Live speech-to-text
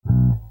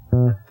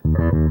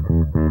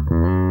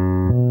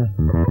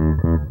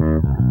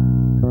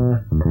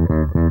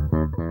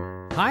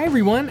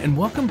everyone, and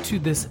welcome to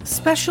this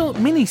special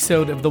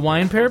mini-sode of the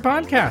Wine Pair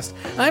podcast.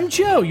 I'm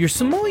Joe, your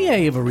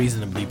sommelier of a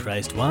reasonably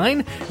priced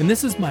wine, and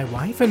this is my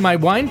wife and my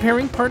wine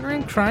pairing partner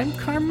in crime,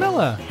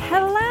 Carmela.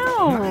 Hello.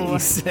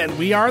 Nice, and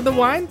we are the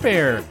Wine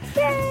Pair.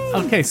 Yay.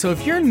 Okay, so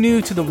if you're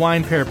new to the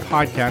Wine Pair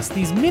podcast,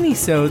 these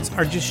mini-sodes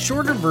are just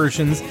shorter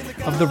versions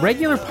of the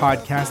regular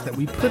podcast that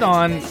we put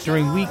on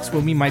during weeks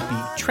when we might be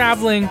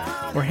traveling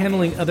or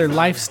handling other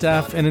life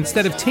stuff, and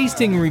instead of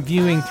tasting and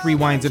reviewing 3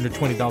 wines under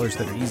 $20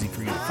 that are easy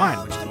for you to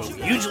find, which is what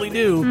we usually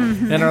do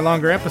in our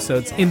longer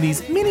episodes, in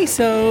these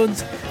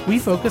mini-sodes, we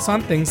focus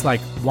on things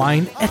like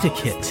wine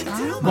etiquette,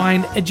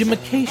 wine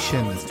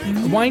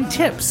edumacation, wine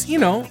tips,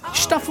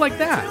 stuff like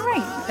that.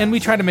 Right. And we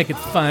try to make it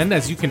fun,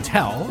 as you can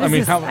tell.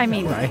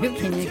 Right?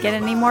 Can you get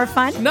any more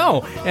fun?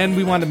 No, and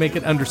we want to make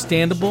it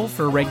understandable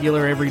for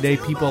regular, everyday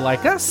people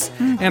like us.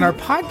 And our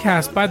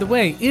podcast, by the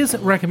way, is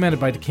recommended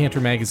by Decanter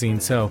Magazine,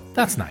 so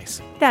that's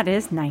nice. That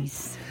is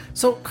nice.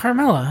 So,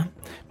 Carmela,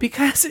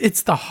 because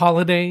it's the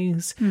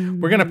holidays,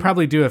 we're going to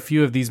probably do a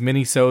few of these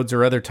mini-sodes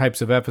or other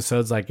types of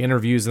episodes like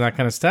interviews and that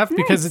kind of stuff,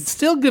 because it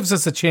still gives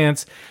us a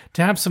chance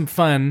to have some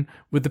fun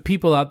with the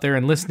people out there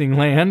in listening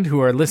land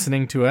who are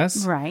listening to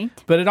us. Right.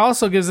 But it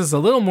also gives us a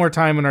little more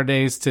time in our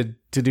days to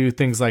do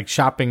things like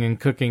shopping and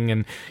cooking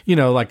and,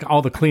 like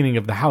all the cleaning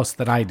of the house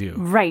that I do.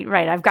 Right.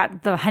 I've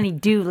got the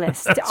honey-do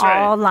list right.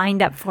 all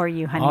lined up for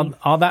you, honey.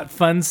 All that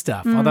fun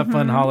stuff, all that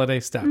fun holiday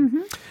stuff.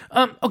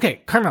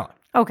 Okay, Carmela.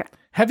 Okay.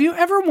 Have you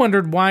ever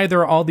wondered why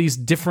there are all these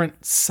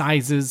different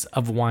sizes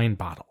of wine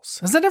bottles?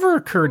 Has that ever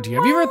occurred to you?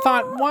 Have you ever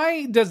thought,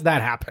 why does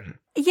that happen?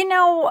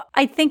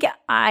 I think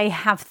I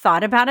have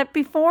thought about it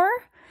before,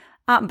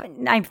 but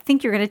I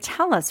think you're going to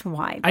tell us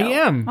why, though. I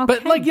am. Okay.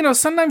 But,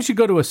 sometimes you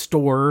go to a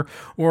store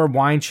or a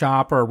wine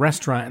shop or a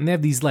restaurant and they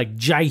have these,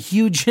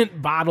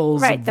 gigant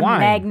bottles of wine. Right, the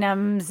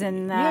magnums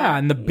and the... Yeah,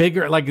 and the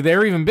bigger,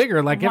 they're even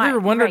bigger. Have you ever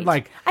wondered,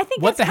 I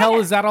think what the hell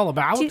is that all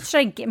about? Should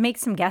I make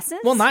some guesses?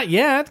 Well, not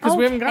yet, because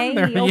we haven't gotten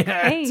there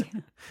yet.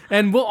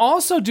 And we'll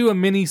also do a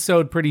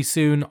mini-sode pretty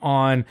soon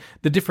on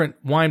the different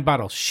wine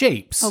bottle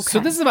shapes. Okay. So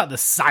this is about the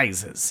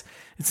sizes.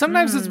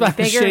 Sometimes it's about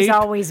the shape. Bigger is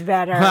always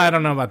better. I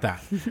don't know about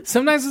that.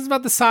 Sometimes it's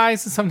about the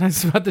size, and sometimes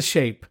it's about the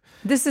shape.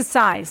 This is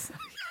size.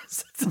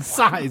 It's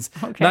size,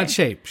 not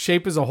shape.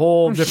 Shape is a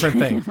whole different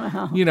thing.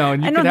 And you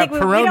could have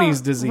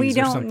Peyronie's disease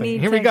or something. We don't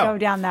Here we need go. to go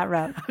down that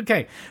road.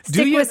 Okay.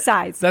 Stick with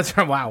size. That's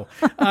right. Wow.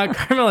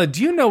 Carmela,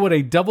 do you know what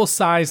a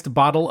double-sized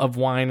bottle of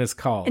wine is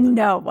called?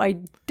 No, I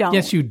don't.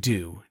 Yes, you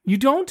do. You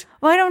don't?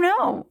 Well, I don't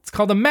know. It's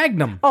called a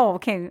magnum. Oh,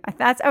 okay.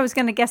 I was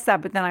going to guess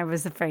that, but then I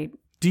was afraid.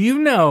 Do you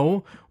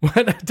know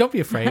what? Don't be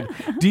afraid.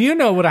 Do you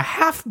know what a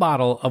half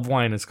bottle of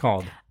wine is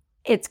called?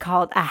 It's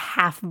called a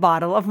half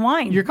bottle of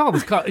wine. You're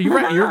right.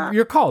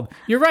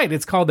 You're right.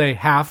 It's called a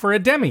half or a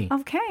demi.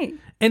 Okay.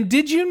 And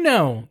did you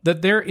know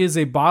that there is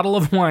a bottle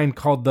of wine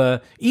called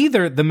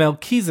either the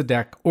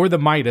Melchizedek or the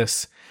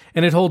Midas,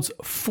 and it holds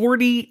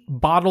 40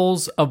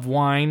 bottles of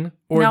wine,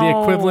 or the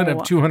equivalent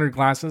of 200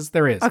 glasses?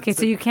 There is. Okay,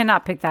 so you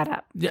cannot pick that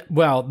up. Yeah.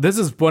 Well, this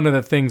is one of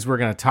the things we're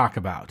going to talk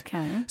about.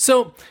 Okay.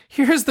 So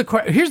here's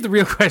the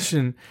real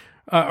question,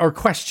 or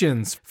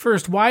questions.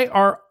 First, why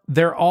are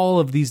there all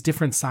of these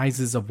different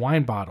sizes of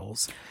wine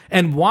bottles,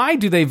 and why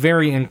do they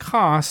vary in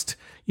cost,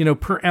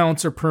 per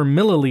ounce or per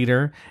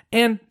milliliter?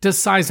 And does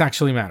size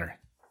actually matter?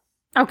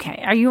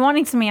 Okay. Are you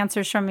wanting some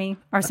answers from me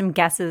or some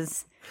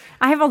guesses?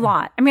 I have a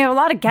lot. I have a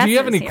lot of guesses. Do you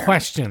have any here.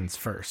 questions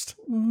first?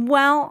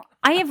 Well,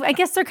 I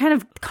guess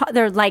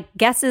they're like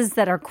guesses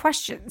that are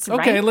questions, right?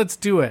 Okay, let's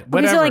do it.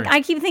 Whatever. Okay, so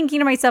I keep thinking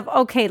to myself,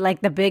 okay,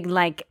 the big,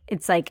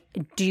 it's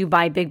do you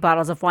buy big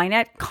bottles of wine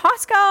at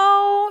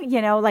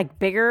Costco?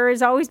 Bigger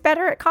is always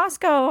better at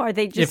Costco. Are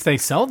they just... If they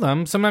sell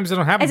them, sometimes they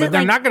don't have them, but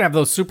they're not going to have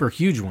those super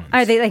huge ones.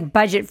 Are they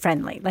budget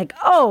friendly?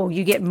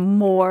 You get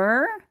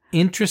more?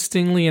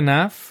 Interestingly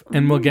enough,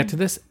 and we'll get to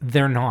this,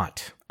 they're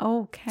not.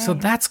 Okay. So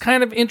that's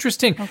kind of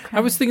interesting. Okay.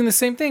 I was thinking the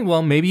same thing.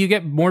 Well, maybe you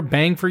get more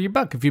bang for your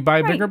buck if you buy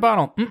a bigger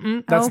bottle.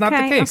 That's not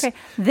the case. Okay.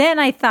 Then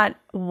I thought,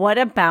 what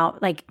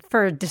about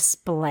for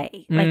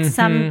display?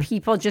 Some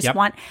people just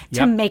want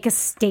to make a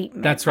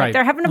statement. That's right.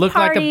 They're having a Look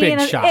party. Like a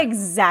big shot.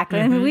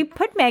 Exactly. We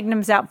put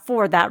magnums out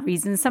for that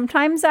reason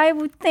sometimes, I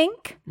would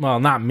think. Well,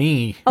 not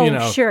me.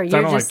 Oh, sure. I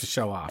don't like to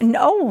show off.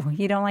 No,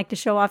 you don't like to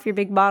show off your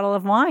big bottle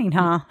of wine,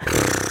 huh?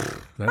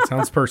 That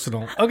sounds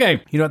personal.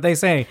 Okay, you know what they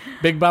say,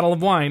 big bottle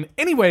of wine.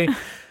 Anyway,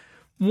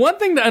 one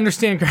thing to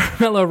understand,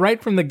 Carmela,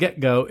 right from the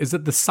get-go is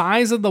that the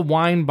size of the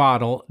wine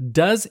bottle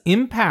does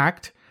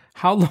impact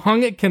how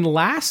long it can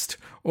last,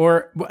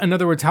 or in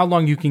other words, how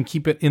long you can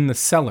keep it in the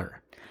cellar.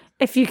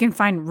 If you can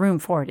find room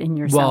for it in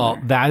your cellar. Well,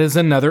 that is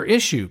another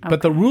issue. Okay.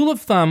 But the rule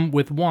of thumb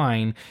with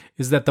wine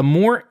is that the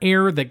more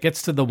air that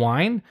gets to the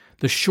wine,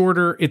 the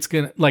shorter it's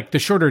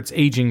its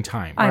aging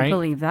time, right? I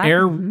believe that.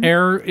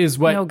 Air is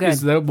what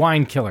is the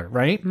wine killer,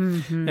 right?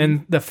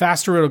 And the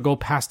faster it'll go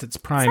past its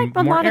prime, it's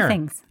like more a lot air. Of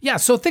things. Yeah,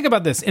 so think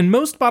about this. In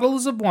most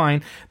bottles of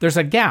wine, there's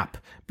a gap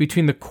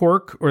between the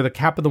cork or the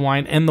cap of the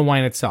wine and the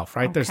wine itself,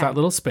 right? Okay. There's that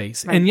little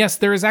space. Right. And yes,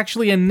 there is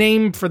actually a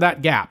name for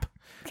that gap.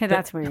 Okay,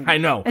 that's weird. I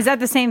know. Is that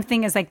the same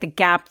thing as like the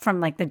gap from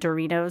like the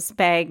Doritos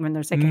bag when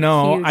there's like a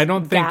huge I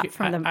don't gap think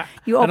from the, I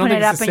you don't open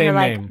think it it's up the and you're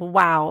same like, name.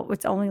 wow,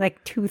 it's only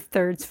like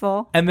 2/3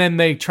 full. And then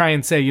they try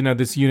and say,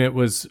 this unit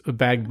was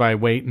bagged by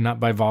weight and not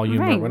by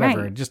volume or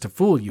whatever, just to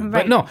fool you.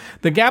 But no,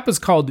 the gap is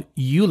called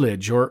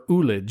Ullage or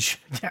Ullage.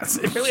 Yes,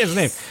 it really has a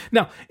name.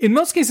 Now, in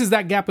most cases,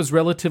 that gap is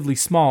relatively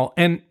small.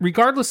 And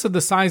regardless of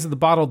the size of the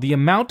bottle, the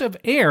amount of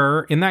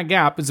air in that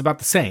gap is about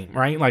the same,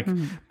 right?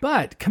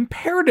 But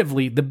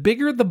comparatively, the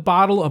bigger the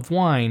bottle of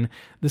wine,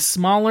 the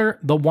smaller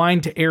the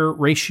wine to air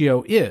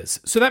ratio is.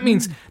 So that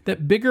means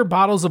that bigger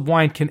bottles of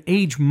wine can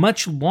age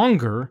much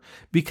longer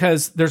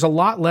because there's a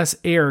lot less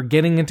air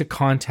getting into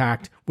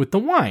contact with the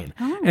wine.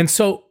 And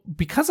so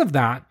because of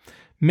that,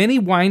 many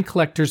wine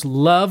collectors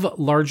love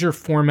larger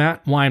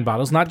format wine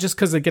bottles, not just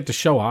because they get to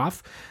show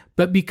off,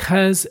 but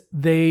because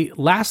they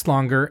last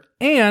longer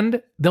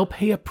and they'll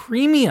pay a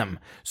premium.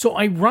 So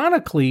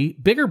ironically,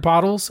 bigger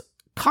bottles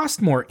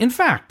cost more. In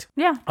fact,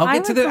 I'll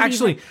get to that.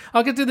 Actually,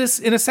 I'll get to this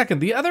in a second.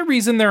 The other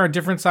reason there are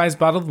different sized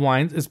bottled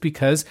wines is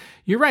because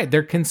you're right.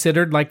 They're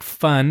considered like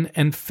fun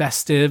and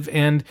festive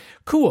and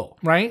cool,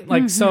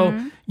 right? So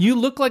you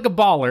look like a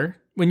baller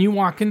when you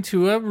walk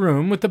into a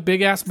room with a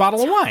big ass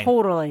bottle of wine.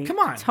 Totally. Come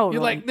on.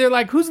 Totally. They're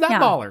like, who's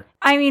that baller?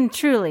 I mean,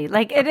 truly,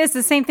 like it is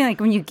the same thing. Like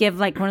when you give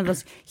like one of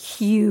those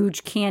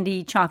huge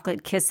candy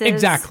chocolate kisses.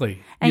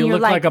 Exactly. And you you're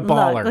look like a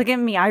baller. Look at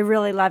me. I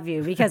really love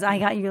you because I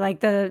got you like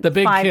the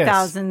big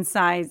 5,000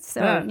 size. So,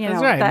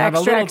 that's right.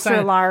 the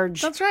extra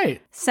large. That's right.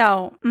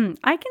 So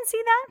I can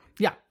see that.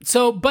 Yeah.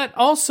 So, but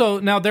also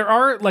now there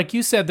are, like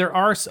you said, there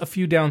are a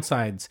few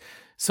downsides.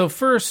 So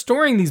first,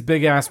 storing these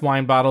big ass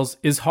wine bottles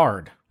is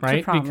hard. Right?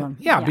 It's a problem.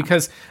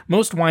 Because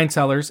most wine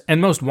cellars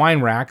and most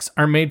wine racks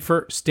are made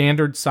for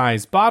standard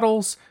size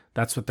bottles.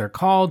 That's what they're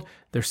called.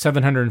 They're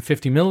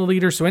 750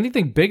 milliliters. So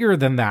anything bigger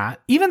than that,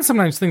 even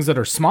sometimes things that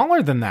are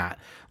smaller than that,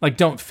 like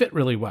don't fit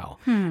really well.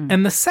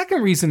 And the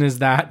second reason is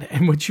that,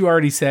 and what you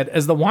already said,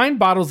 as the wine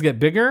bottles get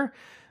bigger,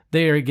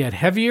 they get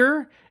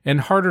heavier and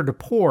harder to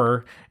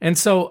pour. And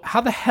so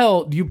how the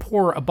hell do you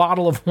pour a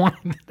bottle of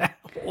wine that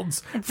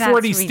holds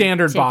 40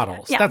 standard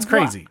bottles? Yeah, that's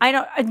crazy.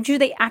 Well, do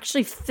they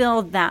actually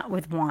fill that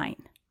with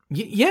wine?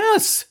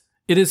 Yes.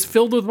 It is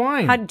filled with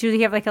wine. Do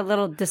they have like a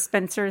little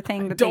dispenser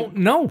thing? I don't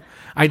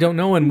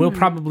know, and we'll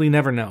probably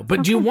never know.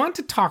 But do you want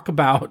to talk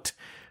about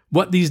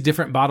what these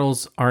different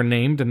bottles are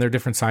named and their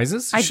different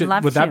sizes? I'd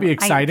love Would that to. be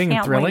exciting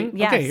and thrilling? Wait.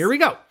 Yes. Okay, here we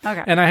go.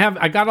 Okay. And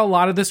I got a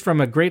lot of this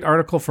from a great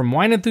article from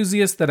Wine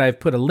Enthusiast that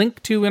I've put a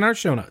link to in our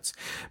show notes.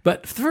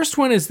 But the first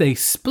one is a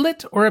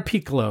split or a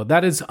piccolo.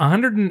 That is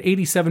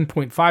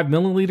 187.5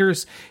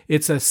 milliliters.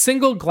 It's a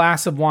single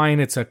glass of wine.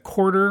 It's a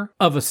quarter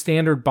of a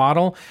standard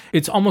bottle.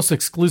 It's almost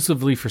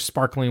exclusively for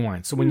sparkling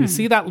wine. So when you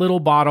see that little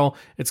bottle,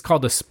 it's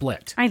called a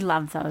split. I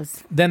love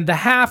those. Then the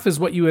half is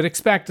what you would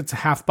expect. It's a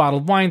half bottle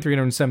of wine,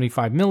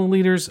 375 milliliters,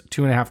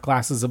 2.5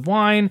 glasses of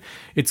wine.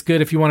 It's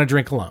good if you want to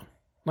drink alone.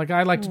 Like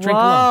I like to drink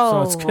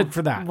alone, so it's good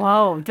for that.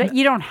 Whoa. But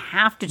you don't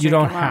have to drink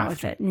alone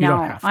with it. You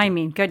don't have to. I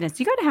mean, goodness.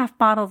 You got a half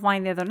bottle of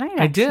wine the other night,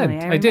 actually.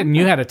 I did. And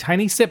you had a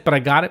tiny sip, but I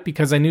got it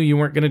because I knew you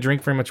weren't going to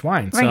drink very much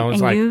wine. Right. So I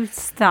was and you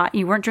thought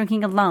you weren't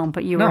drinking alone,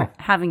 but you were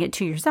having it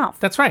to yourself.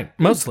 That's right.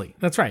 Mostly.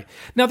 That's right.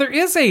 Now, there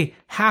is a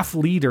half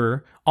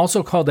liter,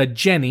 also called a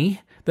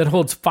Jenny, that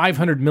holds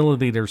 500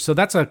 milliliters. So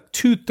that's a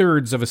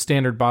 2/3 of a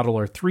standard bottle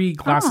or 3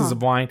 glasses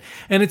of wine.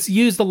 And it's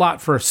used a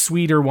lot for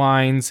sweeter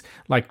wines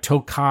like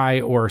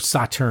Tokai or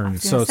Sauterne.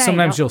 So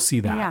sometimes you'll see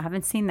that. Yeah, I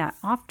haven't seen that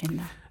often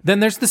though. Then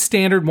there's the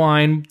standard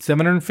wine,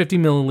 750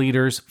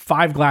 milliliters,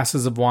 5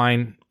 glasses of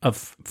wine of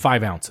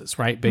 5 ounces,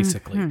 right?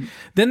 Basically.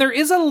 Then there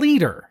is a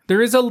liter.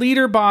 There is a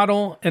liter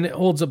bottle, and it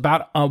holds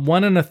about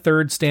 1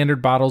 1/3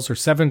 standard bottles or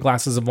 7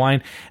 glasses of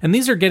wine. And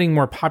these are getting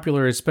more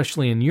popular,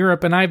 especially in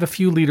Europe. And I have a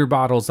few liter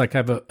bottles, like I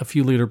have a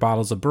few liter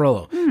bottles of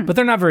Barolo, but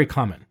they're not very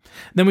common.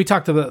 Then we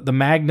talked about the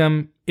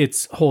Magnum.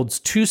 It holds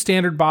 2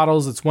 standard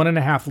bottles. It's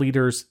 1.5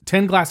 liters,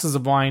 10 glasses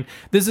of wine.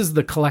 This is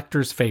the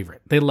collector's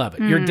favorite. They love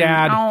it. Your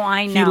dad,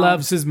 I know. he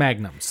loves his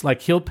Magnums.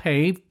 Like he'll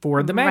pay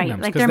for the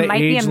Magnums. Like there might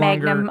be a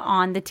Magnum longer.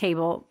 on the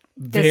table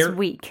this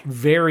week.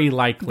 Very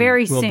likely.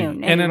 Very will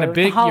soon. Be. And in a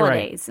big,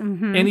 holidays. You're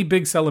right. Any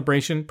big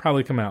celebration,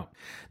 probably come out.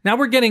 Now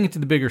we're getting into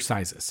the bigger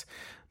sizes.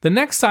 The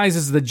next size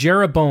is the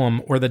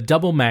Jeroboam or the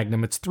double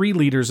Magnum. It's 3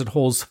 liters. It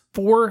holds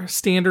 4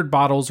 standard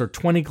bottles or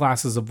 20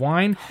 glasses of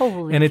wine.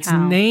 Holy it's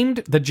cow.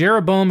 named, the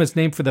Jeroboam is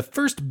named for the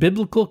first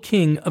biblical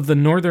king of the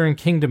northern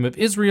kingdom of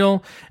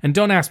Israel. And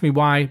don't ask me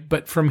why,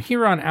 but from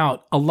here on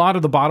out, a lot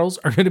of the bottles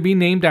are going to be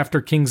named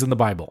after kings in the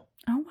Bible.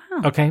 Oh,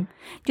 wow. Okay.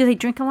 Do they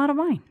drink a lot of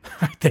wine?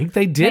 I think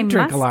they did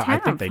drink a lot.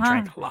 Have, I think they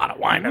drank a lot of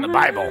wine in the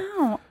Bible.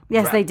 Wow.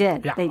 Yes, they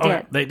did. Yeah. They Oh, did.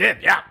 yeah. They did,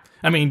 yeah.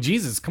 I mean,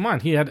 Jesus, come on.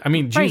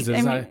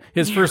 Jesus,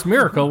 his first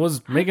miracle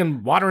was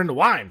making water into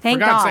wine. Thank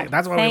For God's God. sake.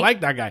 That's why we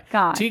like that guy.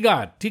 God.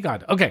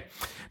 T-God. Okay.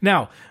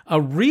 Now, a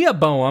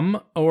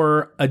Rehoboam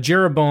or a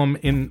Jeroboam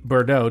in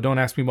Bordeaux, don't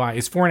ask me why,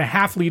 is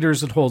 4.5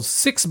 liters. It holds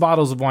 6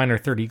 bottles of wine or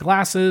 30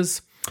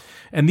 glasses.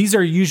 And these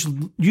are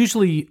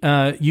usually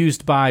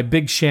used by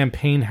big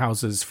champagne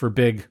houses for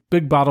big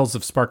bottles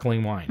of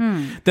sparkling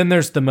wine. Then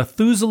there's the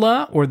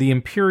Methuselah or the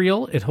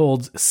Imperial. It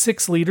holds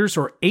 6 liters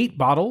or 8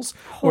 bottles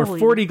or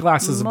 40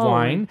 glasses of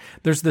wine.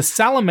 There's the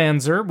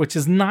Salamander, which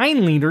is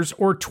 9 liters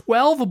or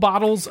 12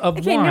 bottles of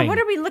wine. Okay, now what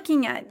are we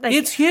looking at? Like,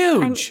 it's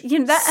huge.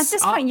 At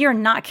this point, you're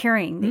not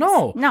carrying these.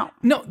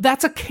 No,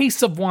 that's a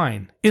case of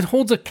wine. It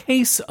holds a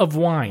case of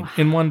wine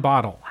in one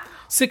bottle.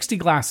 60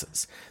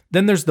 glasses.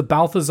 Then there's the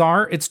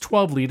Balthazar. It's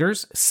 12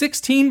 liters,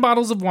 16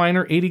 bottles of wine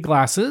or 80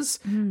 glasses.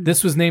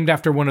 This was named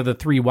after one of the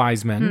 3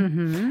 wise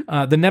men.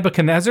 The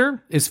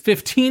Nebuchadnezzar is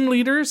 15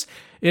 liters.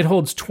 It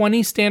holds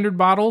 20 standard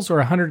bottles or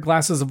 100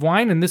 glasses of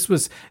wine. And this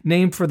was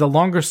named for the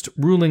longest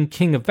ruling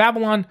king of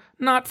Babylon,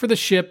 not for the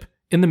ship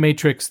in the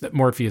Matrix that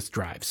Morpheus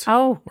drives.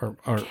 Or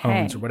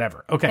owns or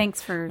whatever. Okay.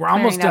 Thanks for We're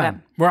almost clearing that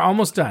done. We're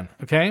almost done.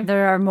 Okay.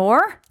 There are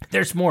more?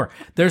 There's more.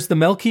 There's the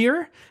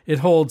Melchior. It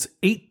holds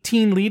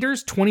 18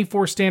 liters,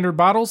 24 standard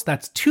bottles.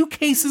 That's 2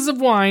 cases of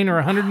wine or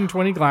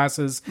 120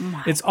 glasses.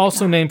 It's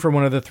also named for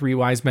one of the 3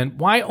 wise men.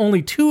 Why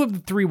only 2 of the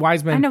 3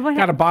 wise men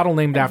got a bottle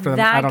named after them?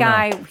 I don't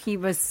know. He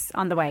was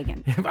on the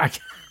wagon.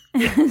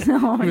 He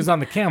was on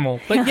the camel,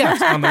 but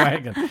yes, on the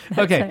wagon.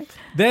 Okay. Right.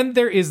 Then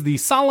there is the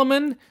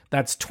Solomon.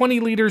 That's 20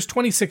 liters,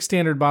 26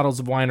 standard bottles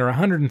of wine or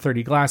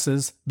 130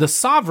 glasses. The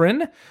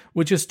Sovereign,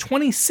 which is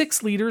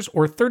 26 liters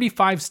or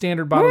 35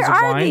 standard bottles of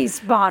wine. Where are these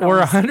bottles? Or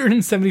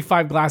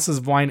 175 glasses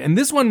of wine. And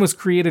this one was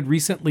created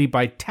recently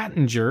by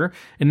Tattinger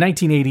in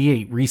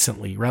 1988,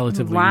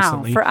 relatively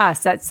recently. For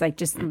us, that's like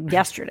just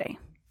yesterday.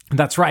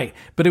 That's right.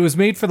 But it was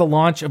made for the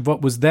launch of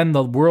what was then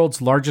the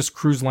world's largest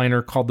cruise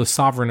liner called the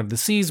Sovereign of the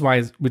Seas,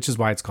 which is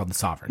why it's called the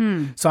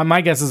Sovereign. So my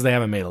guess is they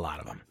haven't made a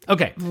lot of them.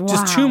 Okay,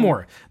 just 2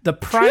 more. The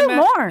Primate, 2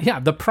 more?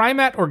 Yeah, the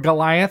Primate or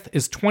Goliath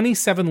is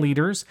 27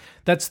 liters.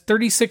 That's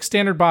 36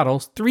 standard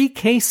bottles, 3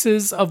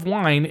 cases of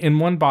wine in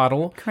one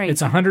bottle. Crazy.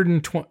 It's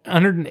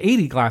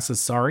 180 glasses,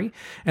 sorry.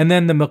 And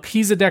then the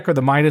Melchizedek or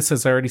the Midas,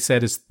 as I already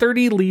said, is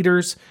 30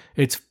 liters.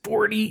 It's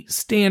 40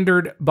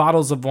 standard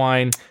bottles of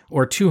wine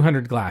or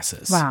 200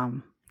 glasses. Wow,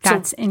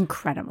 that's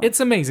incredible.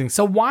 It's amazing.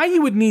 So why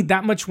you would need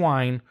that much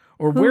wine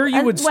or where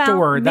you would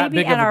store that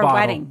big of a bottle. Maybe at our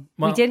wedding.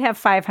 We did have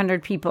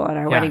 500 people at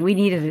our wedding. We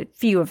needed a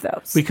few of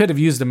those. We could have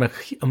used a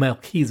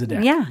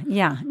Melchizedek.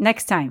 Yeah.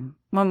 Next time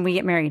when we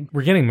get married.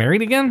 We're getting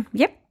married again?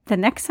 Yep. The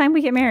next time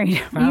we get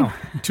married. Wow.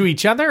 To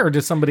each other or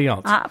to somebody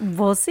else?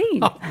 We'll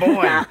see.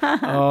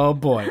 Oh,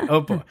 boy.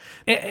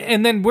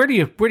 And then where do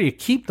you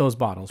keep those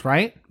bottles,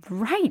 right?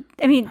 Right.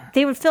 I mean,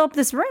 they would fill up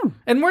this room.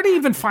 And where do you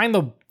even find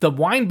the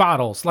wine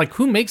bottles? Like,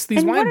 who makes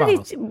these wine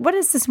bottles? What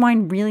does this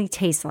wine really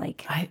taste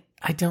like?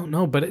 I don't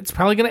know, but it's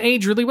probably going to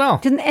age really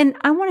well. And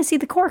I want to see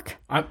the cork.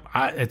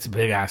 It's a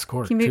big-ass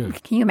cork, too.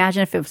 Can you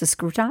imagine if it was a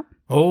screw top?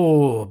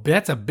 Oh,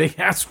 that's a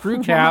big-ass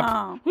screw cap.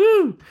 Wow.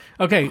 Woo!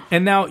 Okay,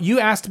 and now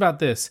you asked about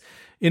this.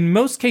 In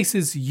most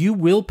cases, you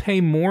will pay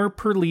more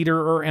per liter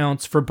or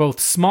ounce for both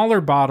smaller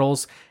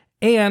bottles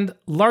and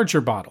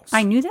larger bottles.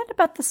 I knew that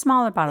about the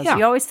smaller bottles. Yeah.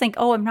 You always think,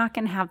 I'm not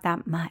going to have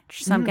that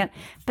much. So I'm going to,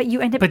 but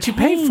you end up But you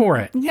pay for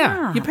it.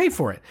 Yeah. You pay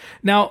for it.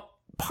 Now,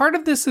 part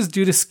of this is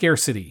due to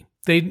scarcity.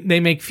 They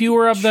make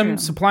fewer of them,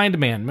 supply and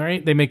demand,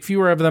 right? They make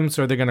fewer of them,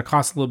 so they're going to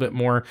cost a little bit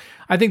more.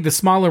 I think the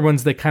smaller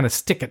ones, they kind of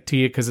stick it to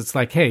you because it's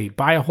like, hey,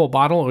 buy a whole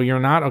bottle or you're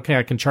not. Okay,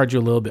 I can charge you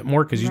a little bit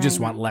more because you just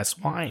want less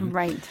wine.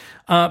 Right.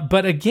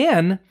 But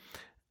again,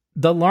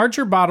 the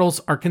larger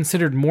bottles are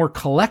considered more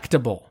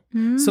collectible.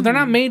 So they're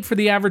not made for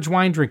the average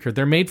wine drinker.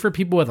 They're made for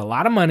people with a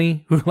lot of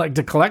money who like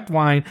to collect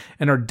wine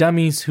and are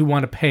dummies who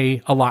want to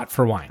pay a lot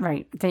for wine.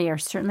 Right. They are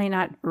certainly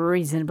not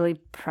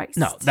reasonably priced.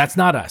 No, that's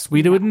not us.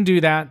 We wouldn't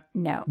do that.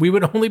 No. We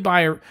would only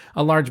buy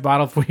a large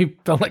bottle if we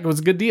felt like it was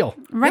a good deal.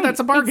 Right. Yeah, that's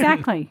a bargain.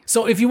 Exactly.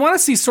 So if you want to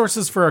see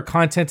sources for our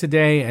content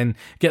today and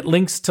get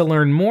links to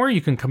learn more,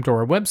 you can come to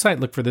our website,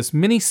 look for this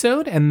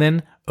Minisode, and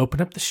then open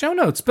up the show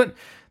notes. But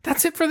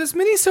that's it for this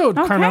Minisode,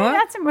 Carmela.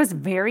 That was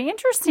very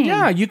interesting.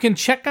 Yeah, you can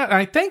check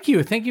out. Thank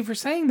you for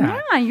saying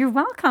that. Yeah, you're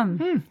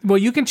welcome. Well,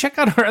 you can check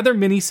out our other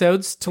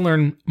Minisodes to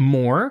learn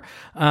more,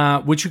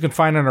 which you can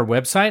find on our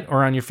website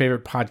or on your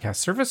favorite podcast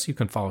service. You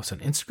can follow us on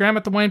Instagram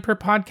at the Wine Pair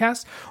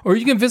Podcast, or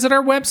you can visit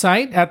our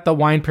website at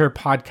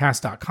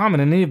thewinepairpodcast.com.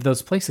 And in any of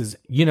those places,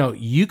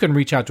 you can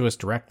reach out to us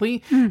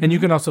directly, and you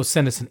can also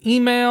send us an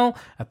email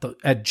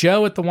at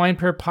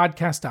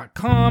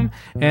joe@thewinepairpodcast.com,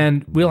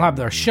 and we'll have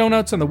our show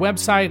notes on the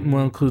website, and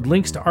we'll include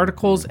links to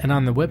articles. And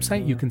on the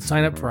website, you can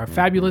sign up for our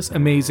fabulous,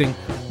 amazing,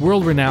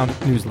 world-renowned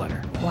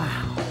newsletter.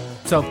 Wow.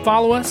 So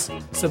follow us,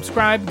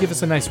 subscribe, give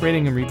us a nice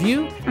rating and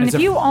review. And if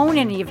you own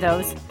any of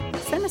those,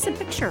 send us a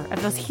picture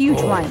of those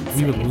huge ones.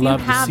 We would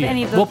love to see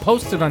it. We'll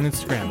post it on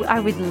Instagram. I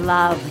would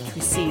love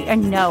to see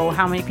and know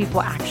how many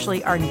people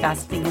actually are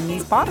investing in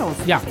these bottles.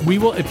 Yeah, we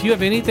will. If you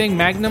have anything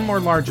Magnum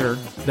or larger,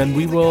 then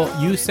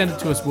you send it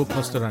to us. We'll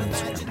post it on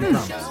Instagram. We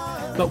promise.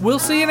 But we'll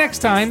see you next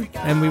time,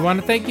 and we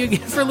want to thank you again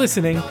for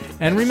listening.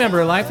 And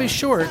remember, life is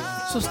short,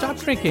 so stop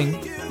drinking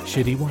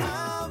shitty wine.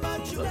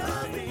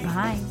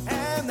 Bye.